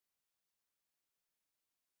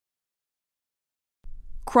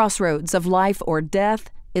Crossroads of Life or Death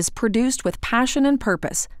is produced with passion and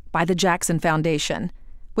purpose by the Jackson Foundation,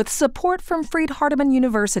 with support from Freed-Hardeman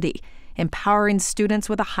University, empowering students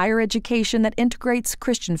with a higher education that integrates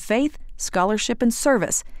Christian faith, scholarship, and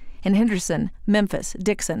service in Henderson, Memphis,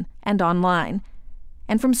 Dixon, and online.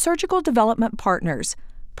 And from Surgical Development Partners,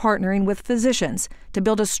 partnering with physicians to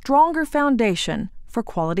build a stronger foundation for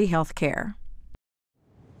quality health care.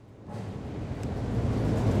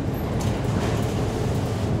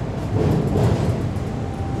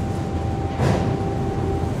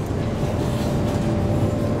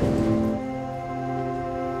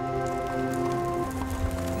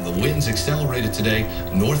 The winds accelerated today,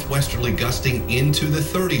 northwesterly gusting into the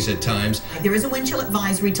 30s at times. There is a wind chill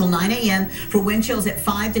advisory till 9 a.m. for wind chills at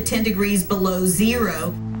 5 to 10 degrees below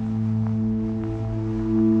zero.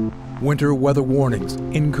 Winter weather warnings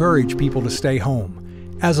encourage people to stay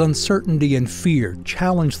home as uncertainty and fear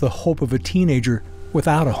challenge the hope of a teenager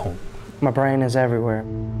without a home. My brain is everywhere.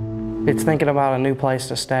 It's thinking about a new place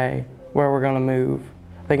to stay, where we're going to move,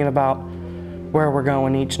 thinking about where we're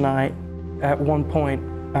going each night. At one point,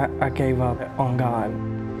 I gave up on God.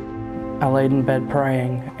 I laid in bed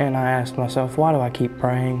praying, and I asked myself, why do I keep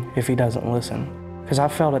praying if He doesn't listen? Because I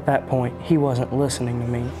felt at that point He wasn't listening to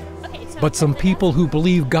me. But some people who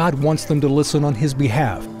believe God wants them to listen on His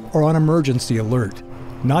behalf are on emergency alert,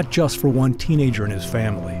 not just for one teenager and his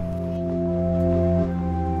family,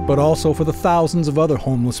 but also for the thousands of other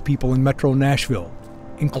homeless people in Metro Nashville,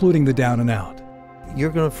 including the down and out.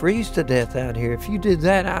 You're going to freeze to death out here. If you did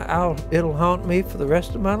that, it'll haunt me for the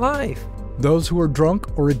rest of my life. Those who are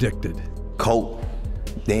drunk or addicted. Coke,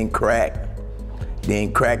 then crack,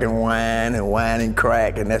 then crack and wine and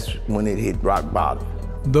crack, and that's when it hit rock bottom.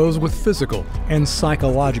 Those with physical and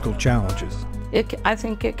psychological challenges. I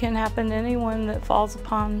think it can happen to anyone that falls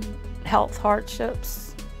upon health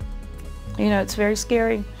hardships. You know, it's very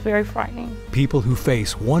scary, very frightening. People who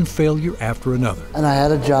face one failure after another. And I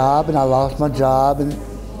had a job, and I lost my job, and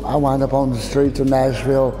I wound up on the streets of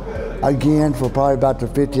Nashville again for probably about the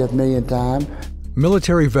 50th millionth time.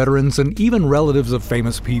 Military veterans and even relatives of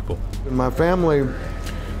famous people. My family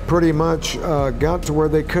pretty much got to where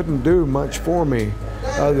they couldn't do much for me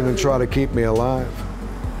other than try to keep me alive.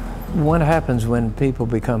 What happens when people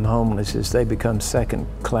become homeless is they become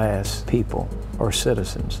second-class people or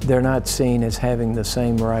citizens. They're not seen as having the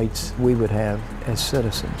same rights we would have as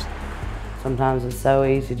citizens. Sometimes it's so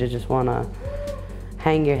easy to just want to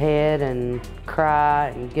hang your head and cry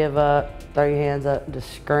and give up, throw your hands up and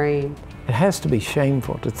just scream. It has to be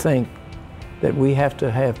shameful to think that we have to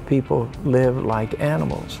have people live like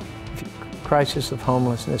animals. The crisis of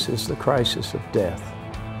homelessness is the crisis of death.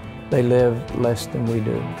 They live less than we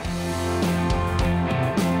do.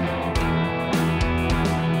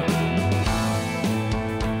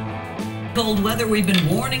 Cold weather we've been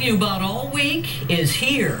warning you about all week is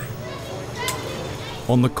here.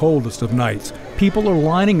 On the coldest of nights, people are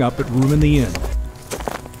lining up at Room in the Inn.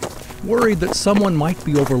 Worried that someone might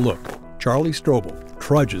be overlooked, Charlie Strobel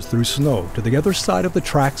trudges through snow to the other side of the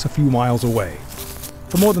tracks a few miles away.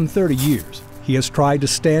 For more than 30 years, he has tried to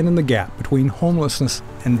stand in the gap between homelessness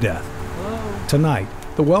and death. Hello. Tonight,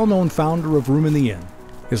 the well-known founder of Room in the Inn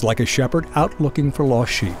is like a shepherd out looking for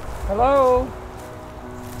lost sheep. Hello.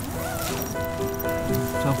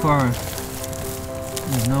 So far,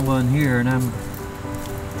 there's no one here, and I'm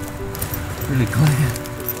really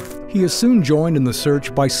glad. He is soon joined in the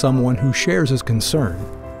search by someone who shares his concern.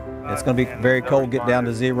 It's going to be very cold, get down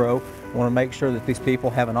to zero. We want to make sure that these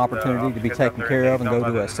people have an opportunity to be taken care of and go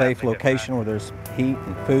to a safe location where there's heat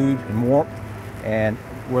and food and warmth, and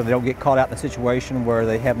where they don't get caught out in a situation where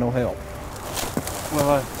they have no help.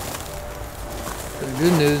 Well, the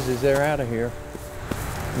good news is they're out of here.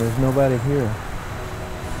 There's nobody here.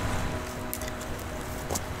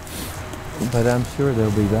 But I'm sure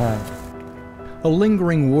they'll be back. A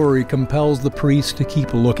lingering worry compels the priest to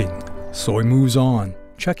keep looking, so he moves on,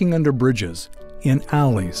 checking under bridges, in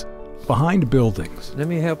alleys, behind buildings. Let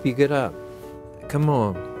me help you get up. Come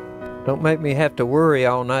on. Don't make me have to worry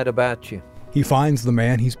all night about you. He finds the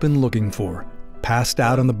man he's been looking for, passed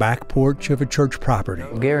out on the back porch of a church property.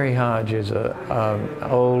 Gary Hodge is an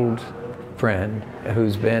old friend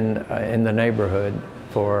who's been in the neighborhood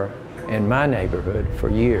in my neighborhood for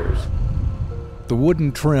years. The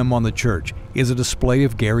wooden trim on the church is a display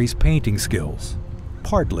of Gary's painting skills.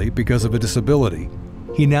 Partly because of a disability,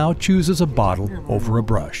 he now chooses a bottle over a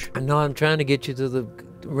brush. I know I'm trying to get you to the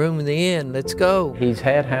room in the inn. Let's go. He's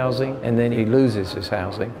had housing, and then he loses his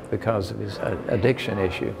housing because of his addiction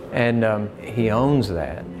issue. And he owns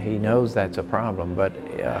that. He knows that's a problem, but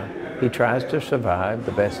he tries to survive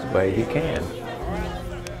the best way he can.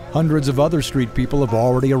 Hundreds of other street people have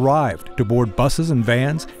already arrived to board buses and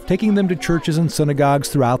vans, taking them to churches and synagogues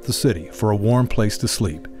throughout the city for a warm place to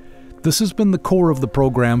sleep. This has been the core of the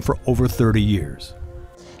program for over 30 years.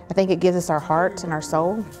 I think it gives us our heart and our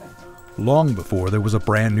soul. Long before there was a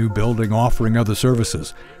brand new building offering other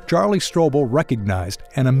services, Charlie Strobel recognized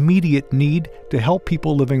an immediate need to help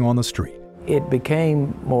people living on the street. It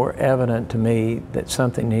became more evident to me that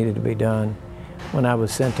something needed to be done when I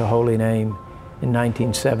was sent to Holy Name in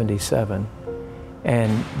 1977,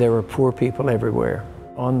 and there were poor people everywhere.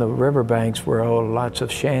 On the riverbanks were lots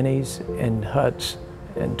of shanties and huts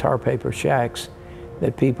and tar paper shacks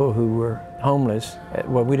that people who were homeless,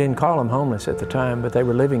 well, we didn't call them homeless at the time, but they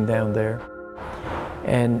were living down there.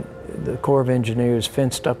 And the Corps of Engineers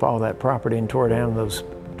fenced up all that property and tore down those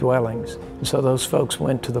dwellings. And so those folks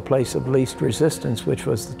went to the place of least resistance, which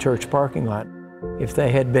was the church parking lot. If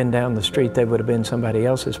they had been down the street, they would have been somebody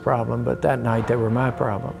else's problem, but that night they were my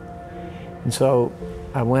problem. And so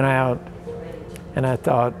I went out and I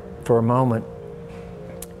thought for a moment,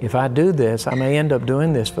 if I do this, I may end up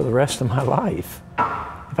doing this for the rest of my life.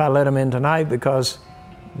 If I let them in tonight, because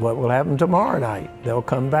what will happen tomorrow night? They'll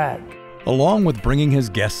come back. Along with bringing his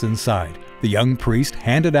guests inside, the young priest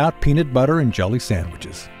handed out peanut butter and jelly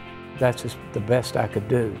sandwiches. That's just the best I could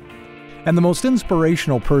do. And the most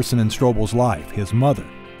inspirational person in Strobel's life, his mother,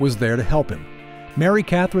 was there to help him. Mary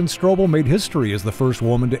Catherine Strobel made history as the first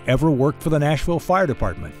woman to ever work for the Nashville Fire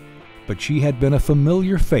Department, but she had been a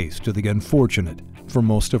familiar face to the unfortunate for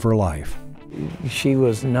most of her life. She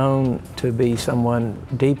was known to be someone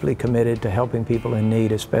deeply committed to helping people in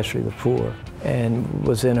need, especially the poor, and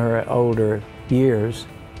was in her older years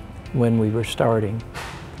when we were starting.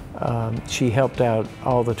 She helped out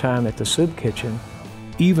all the time at the soup kitchen.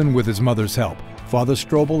 Even with his mother's help, Father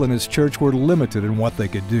Strobel and his church were limited in what they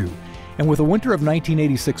could do. And with the winter of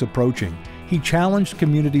 1986 approaching, he challenged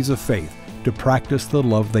communities of faith to practice the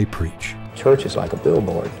love they preach. Church is like a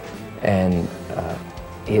billboard, and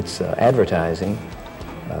it's advertising,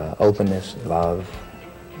 openness, love.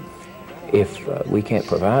 If we can't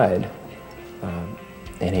provide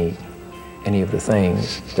any of the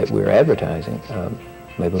things that we're advertising,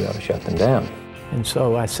 maybe we ought to shut them down. And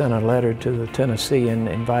so I sent a letter to the Tennessean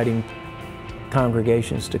inviting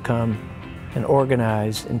congregations to come and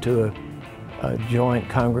organize into a joint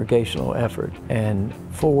congregational effort. And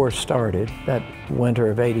 4 started that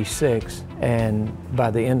winter of '86, and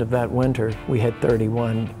by the end of that winter, we had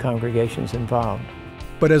 31 congregations involved.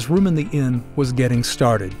 But as Room in the Inn was getting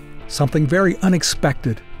started, something very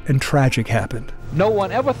unexpected and tragic happened. No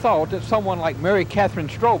one ever thought that someone like Mary Catherine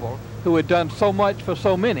Strobel, who had done so much for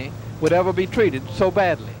so many, would ever be treated so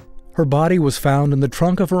badly. Her body was found in the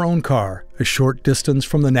trunk of her own car, a short distance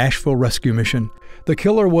from the Nashville Rescue Mission. The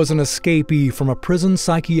killer was an escapee from a prison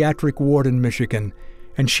psychiatric ward in Michigan,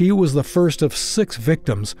 and she was the first of 6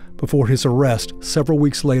 victims before his arrest several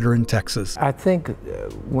weeks later in Texas. I think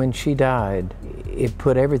when she died, it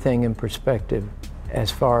put everything in perspective as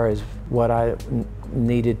far as what I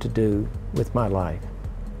needed to do with my life.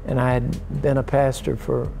 And I had been a pastor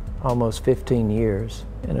for almost 15 years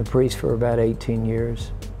and a priest for about 18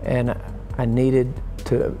 years. And I needed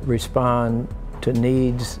to respond to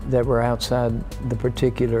needs that were outside the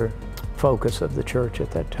particular focus of the church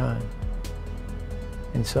at that time.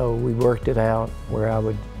 And so we worked it out where I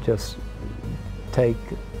would just take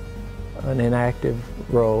an inactive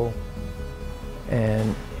role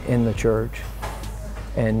and in the church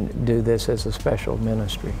and do this as a special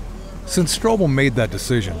ministry. Since Strobel made that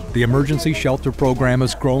decision, the emergency shelter program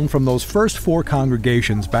has grown from those first 4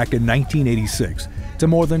 congregations back in 1986 to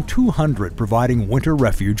more than 200 providing winter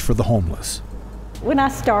refuge for the homeless. When I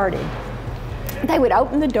started, they would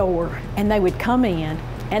open the door and they would come in,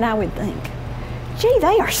 and I would think, gee,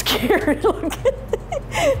 they are scary looking.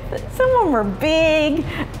 Some of them are big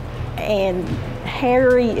and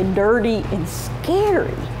hairy and dirty and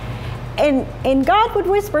scary. And God would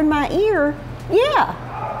whisper in my ear,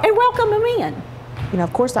 yeah, and welcome them in. You know,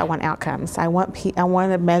 of course I want outcomes. I want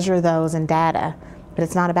to measure those in data, but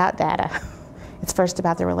it's not about data. It's first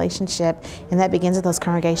about the relationship, and that begins with those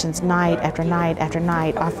congregations night after night after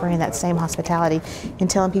night, offering that same hospitality and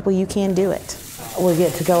telling people you can do it. We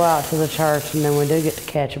get to go out to the church, and then we do get to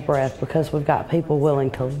catch a breath because we've got people willing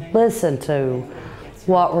to listen to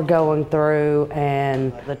what we're going through,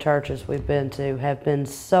 and the churches we've been to have been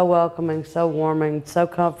so welcoming, so warming, so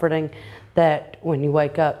comforting that when you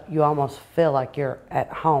wake up, you almost feel like you're at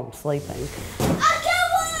home sleeping.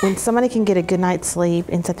 When somebody can get a good night's sleep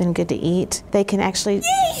and something good to eat, they can actually,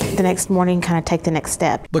 the next morning, kind of take the next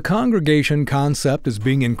step. The congregation concept is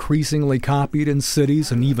being increasingly copied in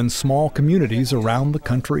cities and even small communities around the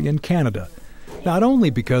country and Canada. not only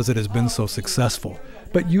because it has been so successful,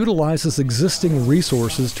 but utilizes existing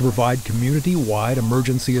resources to provide community-wide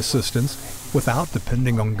emergency assistance without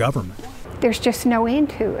depending on government. There's just no end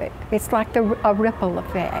to it. It's like a ripple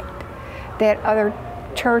effect that other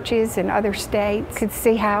churches in other states could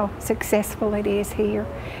see how successful it is here.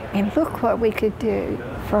 And look what we could do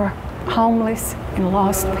for homeless and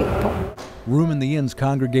lost people. Room in the Inn's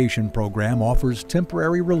congregation program offers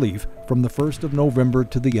temporary relief from the 1st of November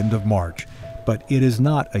to the end of March, but it is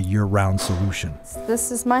not a year-round solution.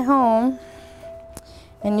 This is my home,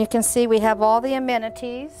 and you can see we have all the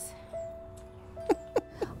amenities.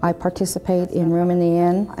 I participate in Room in the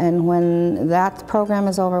Inn, and when that program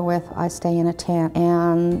is over with, I stay in a tent.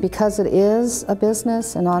 And because it is a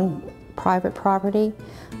business and on private property,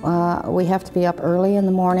 we have to be up early in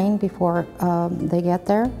the morning before they get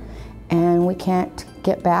there, and we can't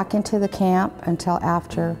get back into the camp until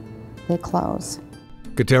after they close.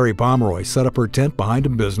 Kateri Pomeroy set up her tent behind a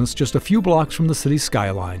business just a few blocks from the city's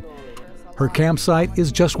skyline. Her campsite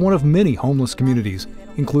is just one of many homeless communities,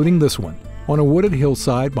 including this one, on a wooded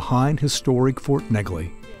hillside behind historic Fort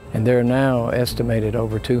Negley. And there are now estimated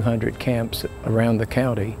over 200 camps around the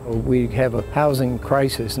county. We have a housing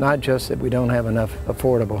crisis, not just that we don't have enough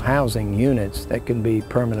affordable housing units that can be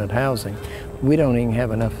permanent housing, we don't even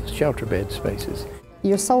have enough shelter bed spaces.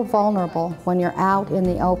 You're so vulnerable when you're out in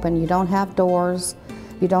the open. You don't have doors,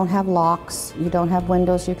 you don't have locks, you don't have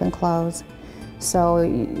windows you can close. So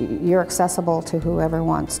you're accessible to whoever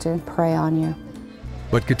wants to prey on you.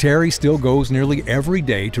 But Kateri still goes nearly every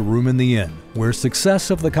day to Room in the Inn, where success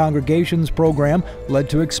of the congregation's program led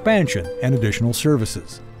to expansion and additional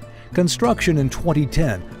services. Construction in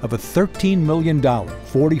 2010 of a $13 million,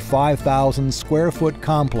 45,000 square foot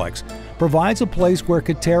complex provides a place where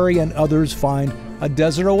Kateri and others find a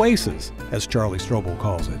desert oasis, as Charlie Strobel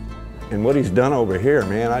calls it. And what he's done over here,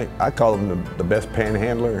 man, I call him the best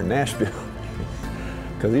panhandler in Nashville.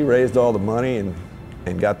 Because he raised all the money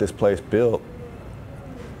and got this place built.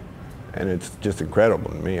 And it's just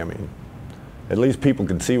incredible to me. I mean, at least people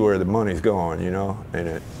can see where the money's going, you know,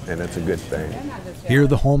 and it's a good thing. Here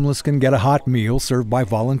the homeless can get a hot meal served by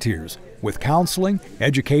volunteers, with counseling,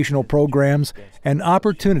 educational programs, and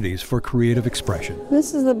opportunities for creative expression.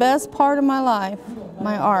 This is the best part of my life,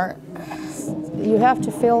 my art. You have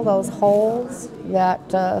to fill those holes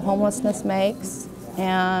that homelessness makes,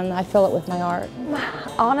 and I fill it with my art.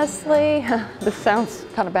 Honestly, this sounds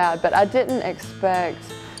kind of bad, but I didn't expect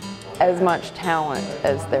as much talent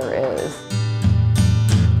as there is.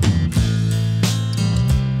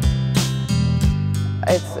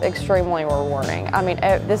 It's extremely rewarding. I mean,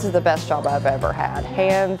 this is the best job I've ever had,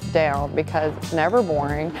 hands down, because it's never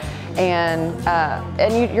boring, and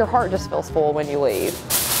your heart just feels full when you leave.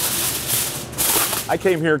 I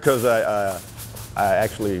came here because I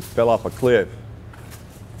actually fell off a cliff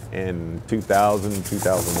in 2000,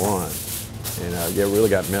 2001, and I really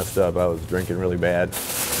got messed up. I was drinking really bad.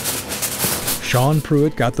 Sean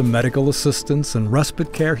Pruitt got the medical assistance and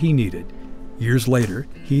respite care he needed. Years later,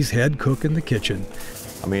 he's head cook in the kitchen.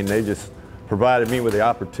 I mean, they just provided me with the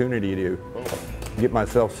opportunity to get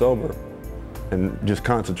myself sober and just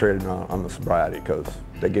concentrated on the sobriety, because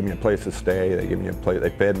they gave me a place to stay, they gave me a place,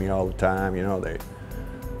 they fed me all the time, you know, they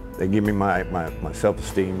give me my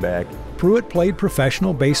self-esteem back. Pruitt played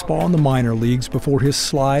professional baseball in the minor leagues before his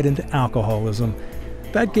slide into alcoholism.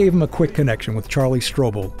 That gave him a quick connection with Charlie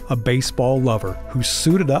Strobel, a baseball lover who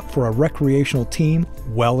suited up for a recreational team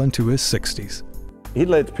well into his 60s. He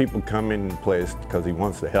lets people come in and play because he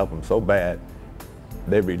wants to help them so bad.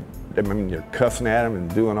 They're cussing at him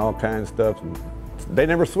and doing all kinds of stuff. And they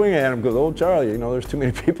never swing at him because, old Charlie, you know, there's too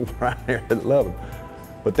many people around here that love him.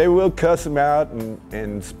 But they will cuss him out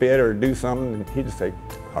and spit or do something, and he just say,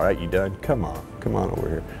 all right, you done? Come on over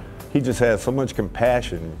here. He just has so much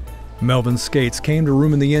compassion. Melvin Skates came to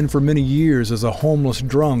Room in the Inn for many years as a homeless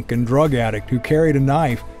drunk and drug addict who carried a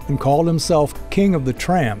knife and called himself King of the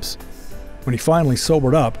Tramps. When he finally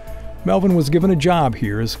sobered up, Melvin was given a job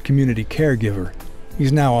here as community caregiver.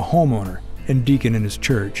 He's now a homeowner and deacon in his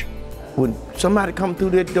church. When somebody come through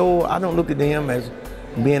that door, I don't look at them as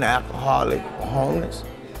being alcoholic or homeless.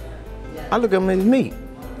 I look at them as me.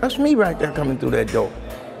 That's me right there coming through that door.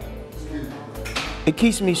 It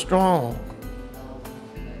keeps me strong.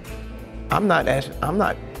 I'm not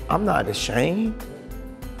ashamed,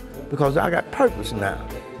 because I got purpose now.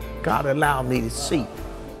 God allowed me to see.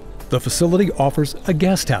 The facility offers a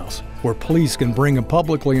guest house where police can bring a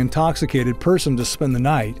publicly intoxicated person to spend the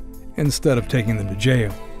night instead of taking them to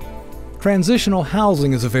jail. Transitional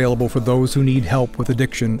housing is available for those who need help with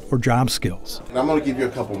addiction or job skills. And I'm going to give you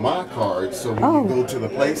a couple of my cards so when you go to the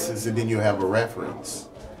places, and then you have a reference.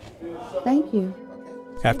 Thank you.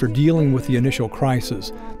 After dealing with the initial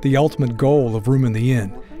crisis, the ultimate goal of Room in the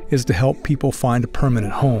Inn is to help people find a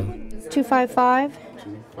permanent home. 255.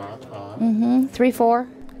 34.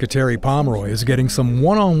 Kateri Pomeroy is getting some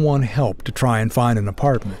one-on-one help to try and find an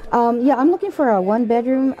apartment. Yeah, I'm looking for a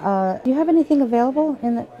one-bedroom. Do you have anything available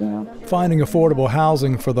in the, Finding affordable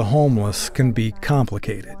housing for the homeless can be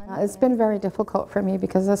complicated. It's been very difficult for me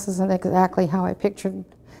because this isn't exactly how I pictured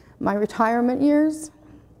my retirement years.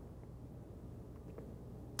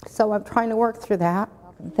 So I'm trying to work through that.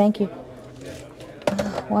 Thank you.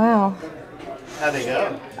 Wow. How'd it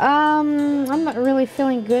go? I'm not really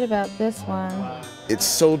feeling good about this one. It's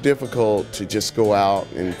so difficult to just go out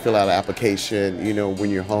and fill out an application. You know, when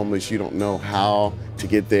you're homeless, you don't know how to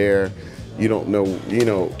get there. You don't know,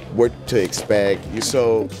 what to expect.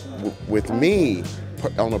 So with me,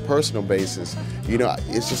 on a personal basis,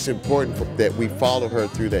 it's just important that we follow her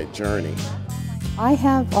through that journey. I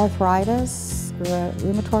have arthritis,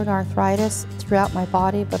 rheumatoid arthritis throughout my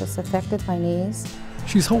body, but it's affected my knees.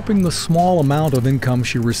 She's hoping the small amount of income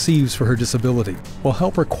she receives for her disability will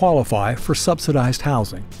help her qualify for subsidized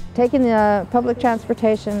housing. Taking the public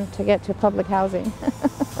transportation to get to public housing.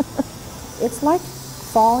 It's like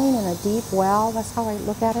falling in a deep well. That's how I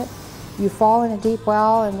look at it. You fall in a deep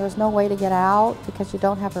well and there's no way to get out because you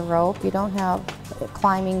don't have a rope, you don't have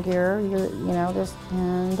climbing gear,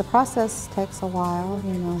 and the process takes a while.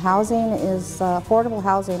 Housing is, affordable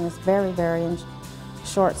housing is very, very in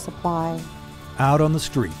short supply. Out on the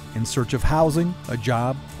street in search of housing, a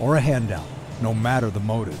job, or a handout, no matter the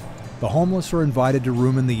motive, the homeless are invited to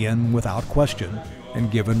room in the inn without question and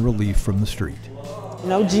given relief from the street.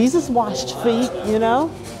 Jesus washed feet,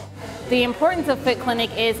 The importance of Foot Clinic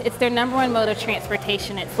is it's their #1 mode of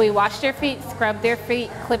transportation. We wash their feet, scrub their feet,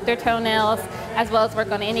 clip their toenails, as well as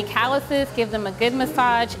work on any calluses, give them a good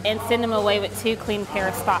massage, and send them away with 2 clean pair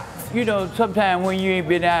of socks. Sometimes when you ain't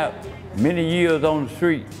been out many years on the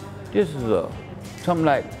street, this is something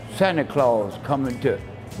like Santa Claus coming to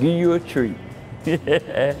give you a treat.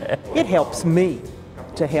 It helps me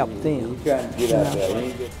to help them.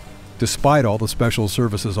 Despite all the special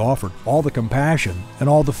services offered, all the compassion, and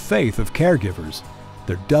all the faith of caregivers,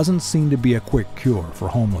 there doesn't seem to be a quick cure for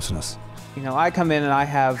homelessness. I come in and I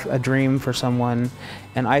have a dream for someone,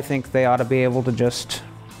 and I think they ought to be able to just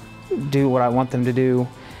do what I want them to do,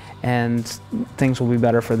 and things will be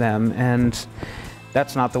better for them. And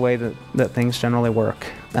that's not the way that things generally work.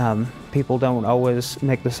 People don't always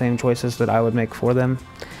make the same choices that I would make for them,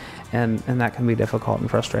 and that can be difficult and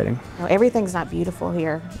frustrating. Everything's not beautiful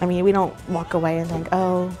here. We don't walk away and think,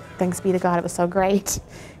 oh, thanks be to God, it was so great.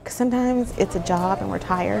 Because sometimes it's a job and we're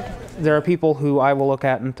tired. There are people who I will look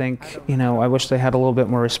at and think, I wish they had a little bit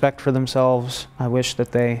more respect for themselves. I wish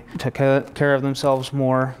that they took care of themselves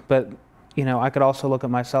more, but I could also look at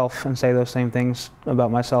myself and say those same things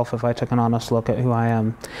about myself if I took an honest look at who I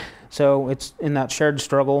am. So it's in that shared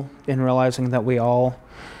struggle, in realizing that we all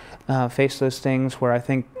face those things, where I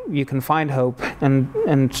think you can find hope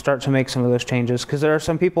and start to make some of those changes. Because there are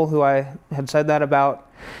some people who I had said that about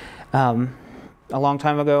a long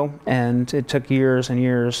time ago, and it took years and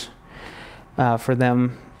years for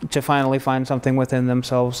them to finally find something within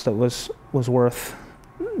themselves that was worth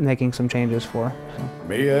making some changes for. So.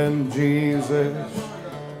 Me and Jesus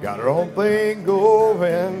got our own thing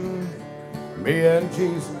going. Me and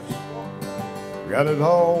Jesus got it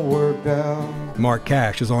all worked out. Mark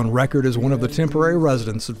Cash is on record as one of the temporary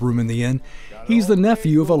residents at Room in the Inn. He's the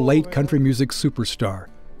nephew of a late country music superstar.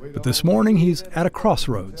 But this morning he's at a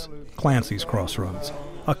Crossroads, Clancy's Crossroads,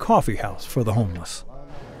 a coffee house for the homeless.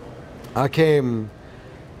 I came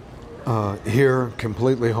here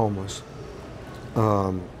completely homeless.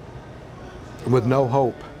 With no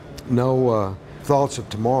hope, no thoughts of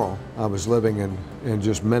tomorrow. I was living in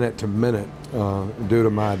just minute to minute due to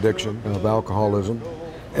my addiction of alcoholism.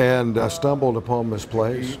 And I stumbled upon this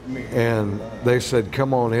place, and they said,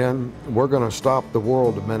 come on in, we're going to stop the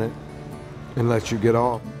world a minute and let you get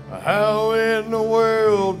off. How in the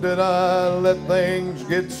world did I let things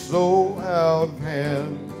get so out of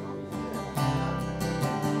hand?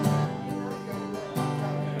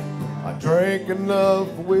 I drank enough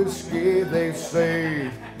whiskey, they say,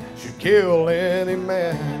 should kill any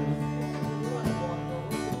man.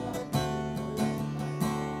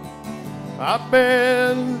 I've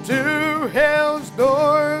been to hell's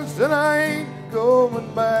doors and I ain't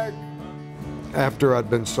going back. After I'd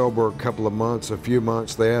been sober a couple of months, a few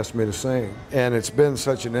months, they asked me to sing. And it's been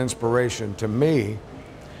such an inspiration to me.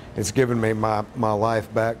 It's given me my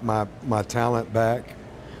life back, my talent back.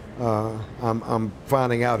 I'm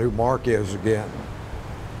finding out who Mark is again.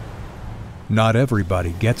 Not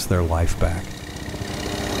everybody gets their life back.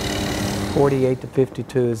 48 to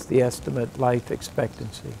 52 is the estimate life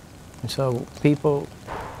expectancy. And so people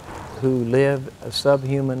who live a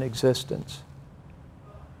subhuman existence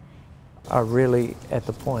are really at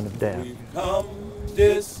the point of death. We've come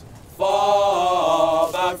this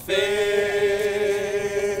far by faith,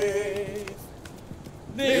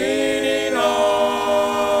 leaning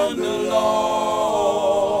on the Lord.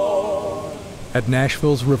 At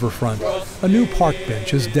Nashville's riverfront, a new park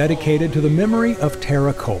bench is dedicated to the memory of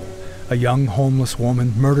Tara Cole, a young homeless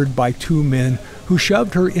woman murdered by two men who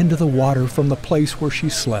shoved her into the water from the place where she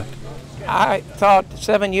slept. I thought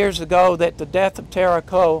 7 years ago that the death of Tara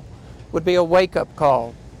Cole would be a wake-up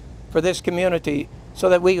call for this community so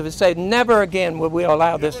that we would say, never again will we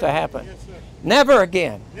allow this to happen. Never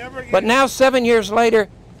again. But now, 7 years later,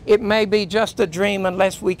 it may be just a dream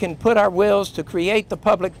unless we can put our wills to create the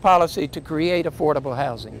public policy to create affordable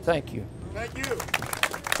housing. Thank you. Thank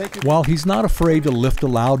you. While he's not afraid to lift a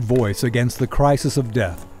loud voice against the crisis of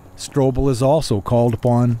death, Strobel is also called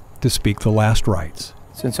upon to speak the last rites.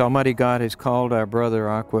 Since Almighty God has called our brother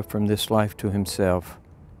Aqua from this life to himself,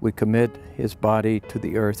 we commit his body to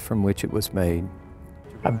the earth from which it was made.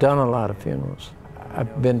 I've done a lot of funerals.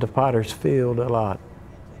 I've been to Potter's Field a lot.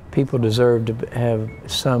 People deserve to have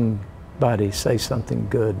somebody say something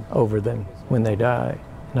good over them when they die,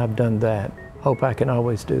 and I've done that. Hope I can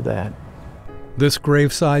always do that. This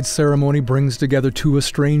graveside ceremony brings together two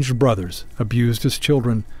estranged brothers, abused as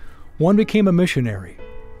children. One became a missionary.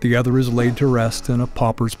 The other is laid to rest in a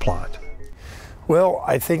pauper's plot. Well,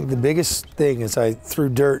 I think the biggest thing as I threw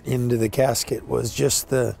dirt into the casket was just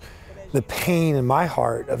the pain in my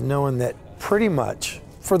heart of knowing that pretty much,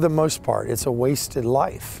 for the most part, it's a wasted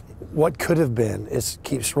life. What could have been, it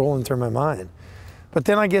keeps rolling through my mind. But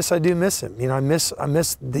then I guess I do miss him. You know,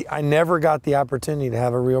 I never got the opportunity to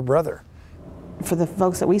have a real brother. For the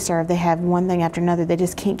folks that we serve, they have one thing after another. They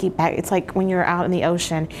just can't keep back. It's like when you're out in the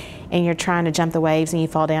ocean and you're trying to jump the waves and you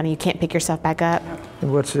fall down and you can't pick yourself back up.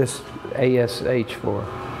 And what's this ASH for?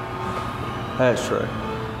 Ashtray.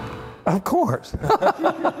 Of course.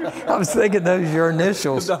 I was thinking those are your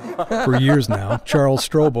initials. For years now, Charles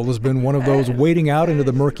Strobel has been one of those wading out into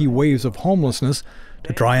the murky waves of homelessness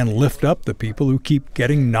to try and lift up the people who keep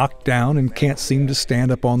getting knocked down and can't seem to stand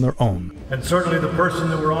up on their own. And certainly the person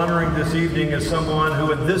that we're honoring this evening is someone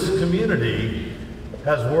who in this community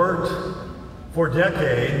has worked for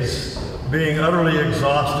decades, being utterly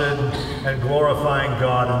exhausted and glorifying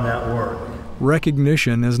God in that work.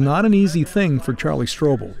 Recognition is not an easy thing for Charlie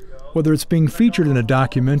Strobel, whether it's being featured in a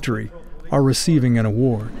documentary or receiving an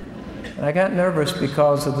award. I got nervous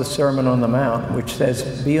because of the Sermon on the Mount, which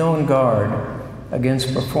says, be on guard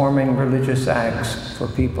against performing religious acts for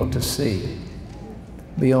people to see.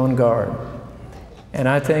 Be on guard. And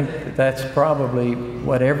I think that's probably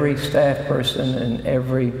what every staff person and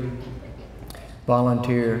every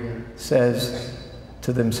volunteer says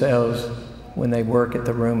to themselves when they work at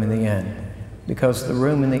the Room in the Inn. Because the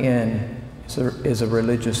Room in the Inn is a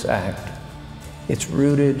religious act. It's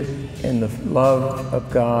rooted in the love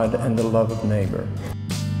of God and the love of neighbor.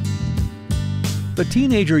 The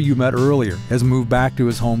teenager you met earlier has moved back to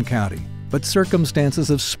his home county, but circumstances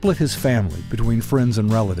have split his family between friends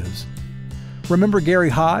and relatives. Remember Gary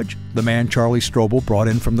Hodge, the man Charlie Strobel brought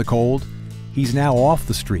in from the cold? He's now off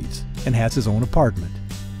the streets and has his own apartment.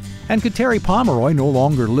 And Kateri Pomeroy no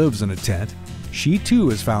longer lives in a tent. She too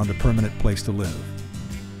has found a permanent place to live.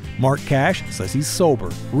 Mark Cash says he's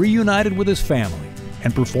sober, reunited with his family,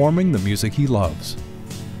 and performing the music he loves.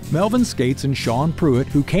 Melvin Skates and Sean Pruitt,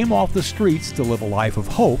 who came off the streets to live a life of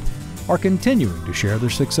hope, are continuing to share their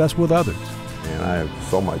success with others. And I have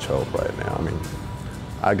so much hope right now. I mean,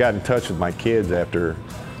 I got in touch with my kids after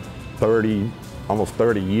almost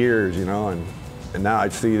 30 years, you know, and now I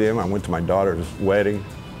see them. I went to my daughter's wedding.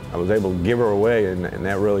 I was able to give her away, and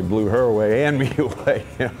that really blew her away and me away,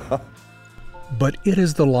 you know. But it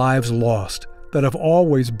is the lives lost that have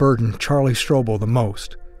always burdened Charlie Strobel the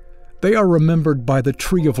most. They are remembered by the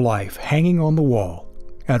tree of life hanging on the wall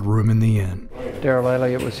at Room in the Inn. Darrell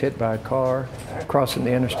Elliott was hit by a car crossing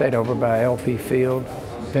the interstate over by LP Field.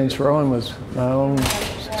 Vince Rowan was my own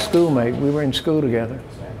schoolmate. We were in school together.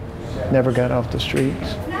 Never got off the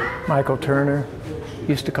streets. Michael Turner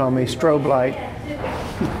used to call me Strobe Light.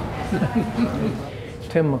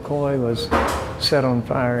 Tim McCoy was set on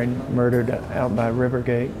fire and murdered out by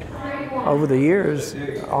Rivergate. Over the years,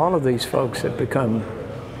 all of these folks have become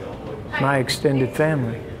my extended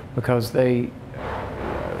family because they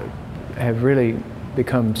have really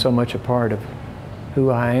become so much a part of who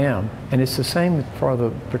I am. And it's the same for the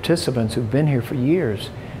participants who've been here for years.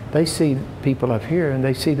 They see people up here and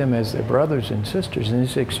they see them as their brothers and sisters, and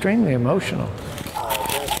it's extremely emotional.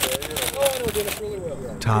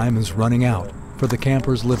 Time is running out for the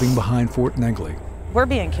campers living behind Fort Negley. We're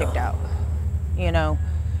being kicked out, you know,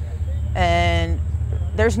 and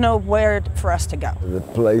there's nowhere for us to go. The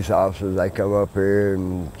police officers, they come up here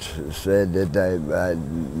and said that they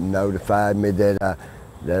notified me that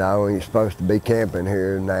I wasn't supposed to be camping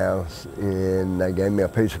here now, and they gave me a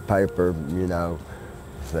piece of paper, you know,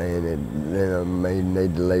 saying that I may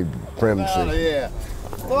need to leave the premises. Oh, yeah.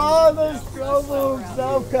 Father Strobel,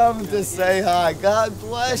 so come to say hi. God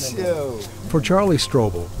bless you. For Charlie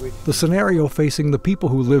Strobel, the scenario facing the people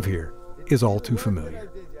who live here is all too familiar.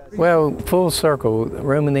 Well, full circle,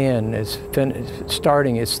 Room in the Inn is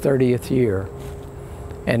starting its 30th year,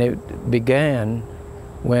 and it began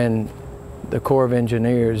when the Corps of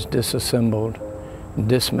Engineers disassembled,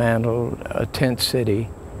 dismantled a tent city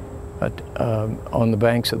on the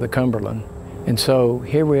banks of the Cumberland. And so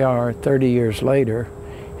here we are 30 years later,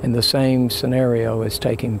 and the same scenario is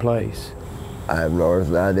taking place. I have no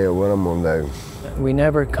idea what I'm gonna do. We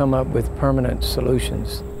never come up with permanent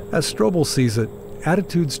solutions. As Strobel sees it,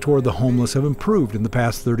 attitudes toward the homeless have improved in the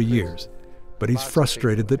past 30 years. But he's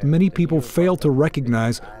frustrated that many people fail to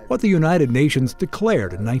recognize what the United Nations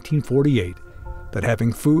declared in 1948, that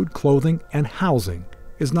having food, clothing, and housing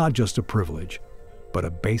is not just a privilege, but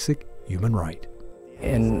a basic human right.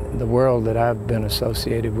 In the world that I've been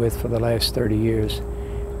associated with for the last 30 years,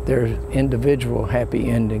 there's individual happy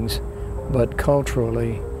endings, but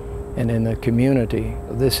culturally and in the community,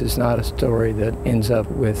 this is not a story that ends up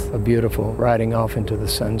with a beautiful riding off into the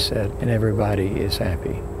sunset and everybody is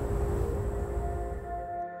happy.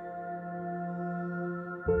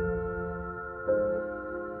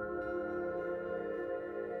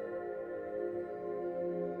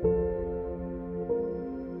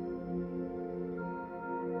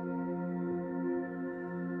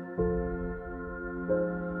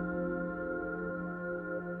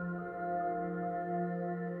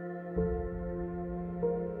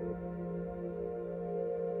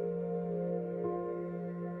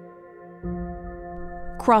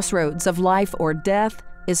 Crossroads of Life or Death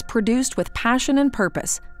is produced with passion and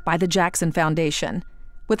purpose by the Jackson Foundation,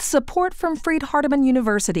 with support from Freed-Hardeman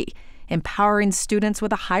University, empowering students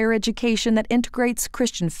with a higher education that integrates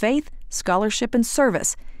Christian faith, scholarship, and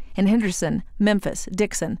service in Henderson, Memphis,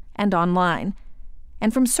 Dixon, and online,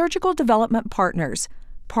 and from Surgical Development Partners,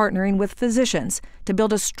 partnering with physicians to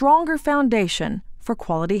build a stronger foundation for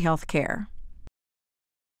quality health care.